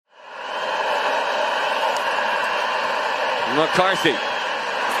McCarthy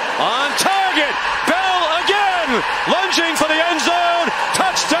on target. Bell again, lunging for the end zone.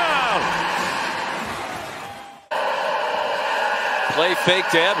 Touchdown. Play fake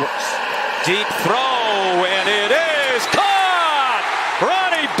to Edwards. Deep throw, and it is caught.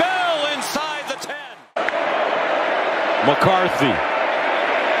 Ronnie Bell inside the 10. McCarthy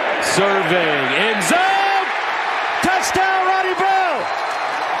surveying end zone. Touchdown, Ronnie Bell.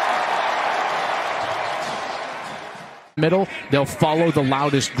 Middle, they'll follow the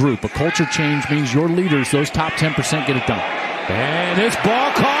loudest group. A culture change means your leaders, those top 10%, get it done. And this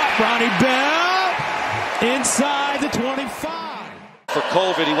ball caught. Ronnie Bell inside the 25. For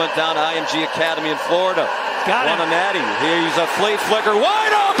COVID, he went down to IMG Academy in Florida. Got Won it. a natty. Here's a flea flicker,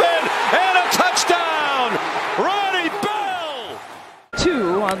 wide open, and a touchdown. Ronnie Bell.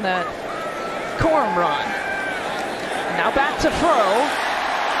 2 on that corn run. Now back to throw.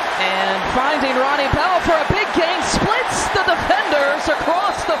 And finding Ronnie Bell for a big gain, splits the defenders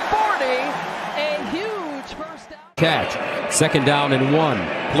across the 40. A huge first down. Catch. 2nd down and 1.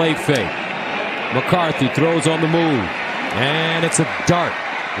 Play fake. McCarthy throws on the move. And it's a dart.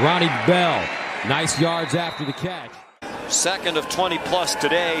 Ronnie Bell. Nice yards after the catch. 2nd of 20 plus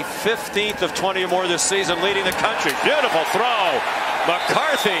today. 15th of 20 or more this season, leading the country. Beautiful throw.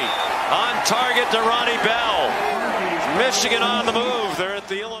 McCarthy on target to Ronnie Bell. Michigan on the move. They're at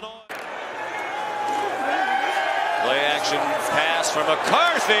the Illinois. Play action pass from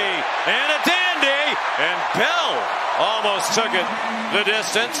McCarthy. And a dandy. And Bell almost took it the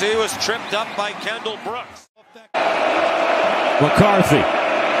distance. He was tripped up by Kendall Brooks. McCarthy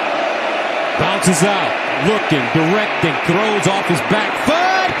bounces out, looking, directing, throws off his back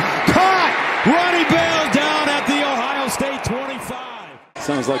foot. Caught! Ronnie Bell down at the Ohio State 25.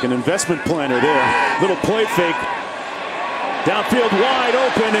 Sounds like an investment planner there. Little play fake. Downfield wide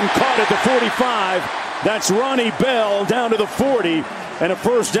open and caught at the 45. That's Ronnie Bell down to the 40. And a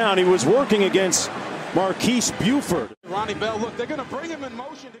first down. He was working against Marquise Buford. Ronnie Bell, look, they're going to bring him in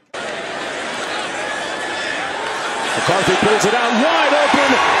motion. McCarthy pulls it out wide open.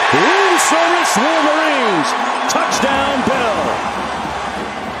 Room service Wolverines. Touchdown Bell.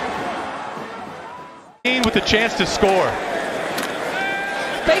 With a chance to score.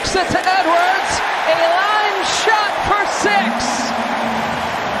 Fakes it to Edwards. A line shot for 6.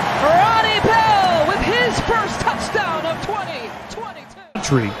 Ronnie Bell with his first touchdown of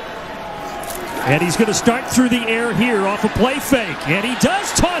 2022. And he's going to start through the air here off a play fake. And he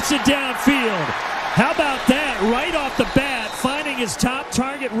does toss it downfield. How about that? Right off the bat, finding his top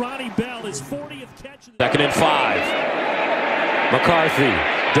target, Ronnie Bell, his 40th catch. 2nd and 5. McCarthy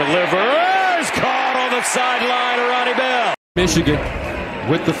delivers. Caught on the sideline of Ronnie Bell. Michigan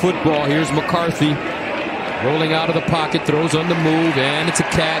with the football. Here's McCarthy rolling out of the pocket, throws on the move, and it's a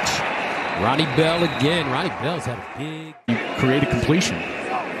catch. Ronnie Bell again. Ronnie Bell's had a big Create a completion.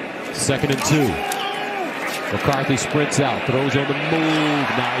 2nd and 2. McCarthy sprints out, throws on the move.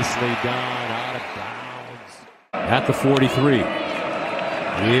 Nicely done. Out of bounds. At the 43.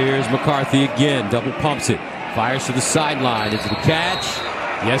 Here's McCarthy again. Double pumps it. Fires to the sideline. Is it a catch?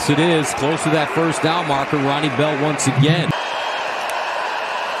 Yes, it is. Close to that first down marker. Ronnie Bell once again.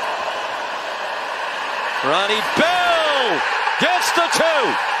 Ronnie Bell gets the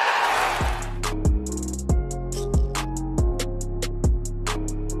 2.